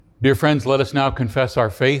Dear friends, let us now confess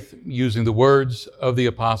our faith using the words of the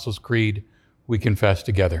Apostles' Creed we confess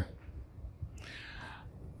together.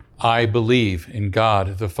 I believe in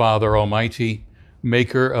God, the Father Almighty,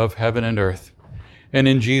 maker of heaven and earth, and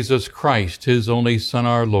in Jesus Christ, his only Son,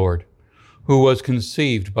 our Lord, who was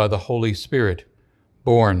conceived by the Holy Spirit,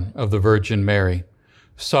 born of the Virgin Mary,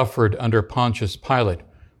 suffered under Pontius Pilate,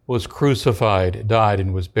 was crucified, died,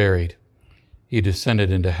 and was buried. He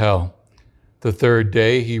descended into hell. The third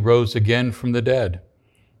day he rose again from the dead.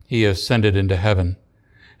 He ascended into heaven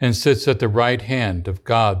and sits at the right hand of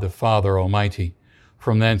God the Father Almighty.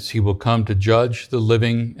 From thence he will come to judge the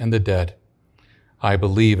living and the dead. I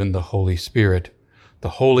believe in the Holy Spirit, the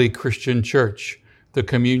holy Christian Church, the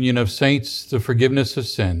communion of saints, the forgiveness of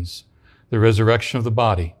sins, the resurrection of the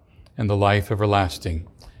body, and the life everlasting.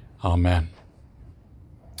 Amen.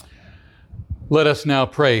 Let us now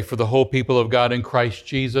pray for the whole people of God in Christ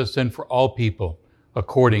Jesus and for all people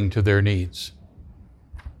according to their needs.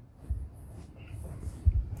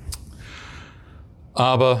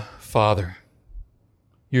 Abba, Father,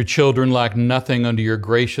 your children lack nothing under your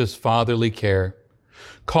gracious fatherly care.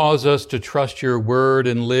 Cause us to trust your word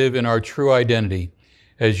and live in our true identity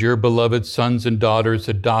as your beloved sons and daughters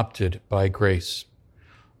adopted by grace.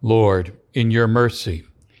 Lord, in your mercy,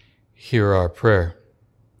 hear our prayer.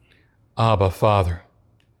 Abba, Father,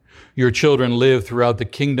 your children live throughout the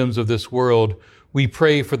kingdoms of this world. We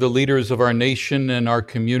pray for the leaders of our nation and our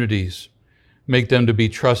communities. Make them to be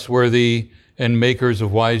trustworthy and makers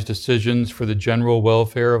of wise decisions for the general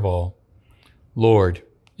welfare of all. Lord,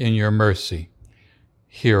 in your mercy,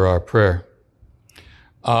 hear our prayer.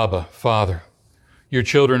 Abba, Father, your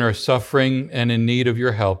children are suffering and in need of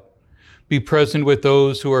your help. Be present with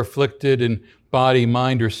those who are afflicted in body,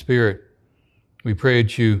 mind, or spirit. We pray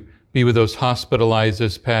that you be with those hospitalized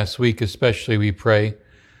this past week, especially we pray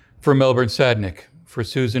for Melbourne Sadnick, for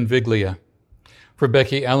Susan Viglia, for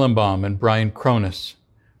Becky Ellenbaum and Brian Cronus,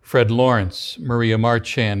 Fred Lawrence, Maria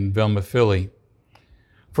Marchand, Velma Philly,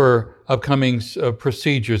 for upcoming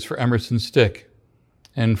procedures for Emerson Stick,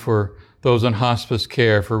 and for those on hospice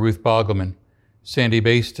care for Ruth Bogelman, Sandy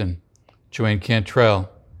Baston, Joanne Cantrell,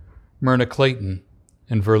 Myrna Clayton,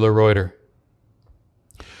 and Verla Reuter.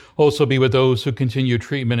 Also be with those who continue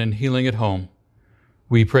treatment and healing at home.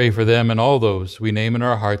 We pray for them and all those we name in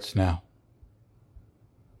our hearts now.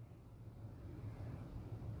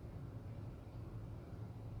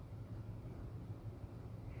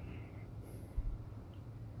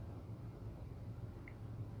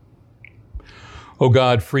 O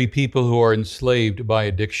God, free people who are enslaved by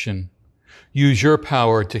addiction. Use your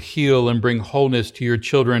power to heal and bring wholeness to your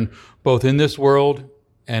children, both in this world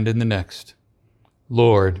and in the next.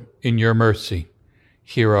 Lord, in your mercy,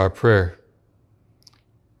 hear our prayer.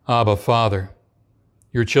 Abba, Father,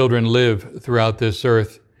 your children live throughout this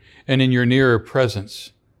earth and in your nearer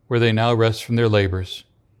presence, where they now rest from their labors.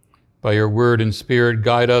 By your word and spirit,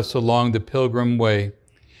 guide us along the pilgrim way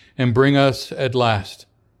and bring us at last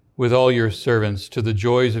with all your servants to the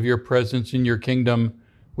joys of your presence in your kingdom,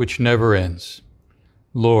 which never ends.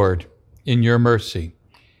 Lord, in your mercy,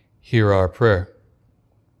 hear our prayer.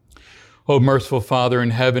 O merciful Father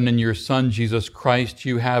in heaven, in your Son, Jesus Christ,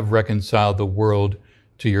 you have reconciled the world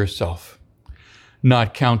to yourself,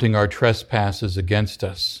 not counting our trespasses against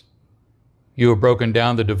us. You have broken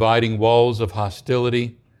down the dividing walls of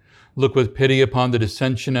hostility. Look with pity upon the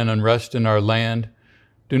dissension and unrest in our land.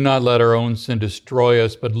 Do not let our own sin destroy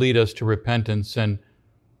us, but lead us to repentance, and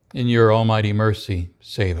in your almighty mercy,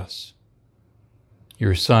 save us.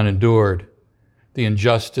 Your Son endured the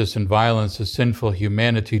injustice and violence of sinful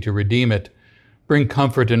humanity to redeem it. Bring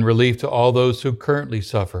comfort and relief to all those who currently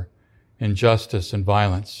suffer injustice and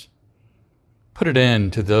violence. Put an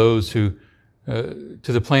end to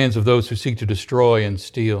the plans of those who seek to destroy and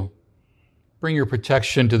steal. Bring your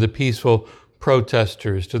protection to the peaceful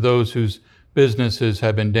protesters, to those whose businesses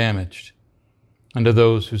have been damaged, and to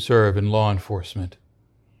those who serve in law enforcement.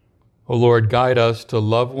 O Lord, guide us to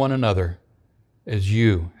love one another as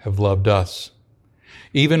you have loved us.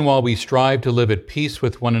 Even while we strive to live at peace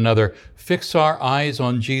with one another, fix our eyes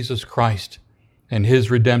on Jesus Christ and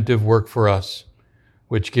his redemptive work for us,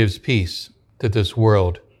 which gives peace that this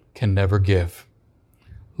world can never give.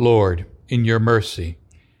 Lord, in your mercy,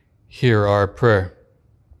 hear our prayer.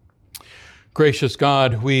 Gracious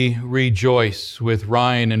God, we rejoice with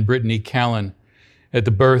Ryan and Brittany Callan at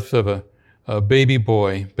the birth of a baby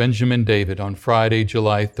boy, Benjamin David, on Friday,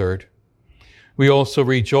 July 3rd. We also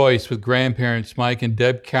rejoice with grandparents Mike and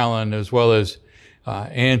Deb Callan, as well as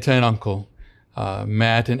aunt and uncle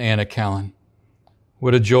Matt and Anna Callan.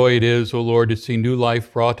 What a joy it is, O Lord, to see new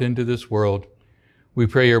life brought into this world. We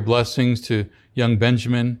pray your blessings to young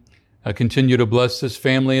Benjamin Continue to bless this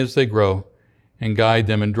family as they grow and guide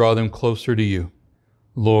them and draw them closer to you.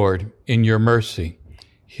 Lord, in your mercy,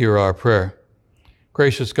 hear our prayer.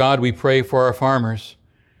 Gracious God, we pray for our farmers.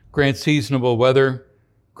 Grant seasonable weather,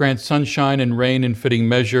 grant sunshine and rain in fitting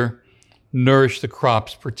measure, nourish the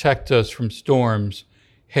crops, protect us from storms,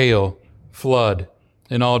 hail, flood,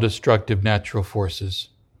 and all destructive natural forces.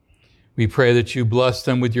 We pray that you bless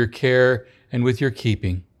them with your care and with your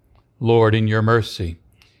keeping. Lord, in your mercy,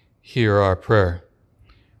 hear our prayer.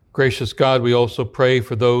 Gracious God, we also pray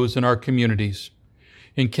for those in our communities,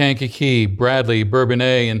 in Kankakee, Bradley,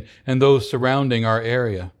 Bourbonnais, and those surrounding our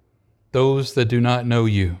area, those that do not know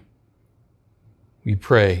you. We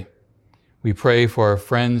pray for our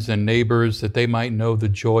friends and neighbors that they might know the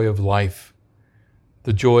joy of life,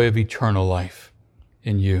 the joy of eternal life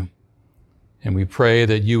in you. And we pray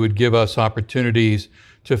that you would give us opportunities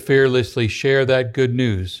to fearlessly share that good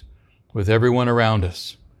news with everyone around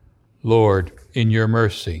us. Lord, in your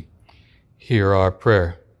mercy, hear our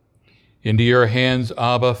prayer. Into your hands,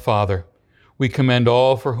 Abba, Father, we commend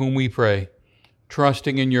all for whom we pray,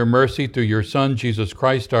 trusting in your mercy through your Son, Jesus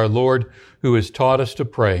Christ, our Lord, who has taught us to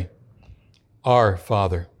pray. Our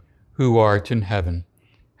Father, who art in heaven,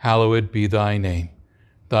 hallowed be thy name.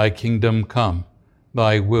 Thy kingdom come,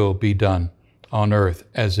 thy will be done, on earth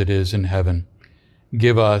as it is in heaven.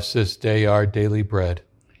 Give us this day our daily bread,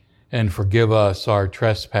 and forgive us our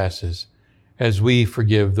trespasses, as we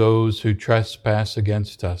forgive those who trespass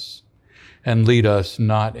against us. And lead us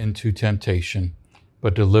not into temptation,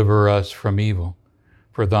 but deliver us from evil.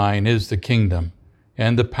 For thine is the kingdom,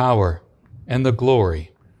 and the power, and the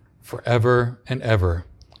glory, forever and ever.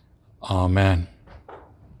 Amen.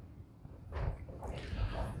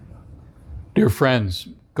 Dear friends,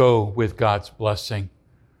 go with God's blessing.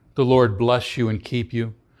 The Lord bless you and keep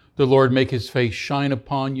you. The Lord make his face shine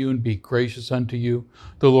upon you and be gracious unto you.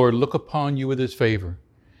 The Lord look upon you with his favor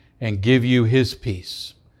and give you his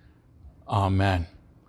peace. Amen.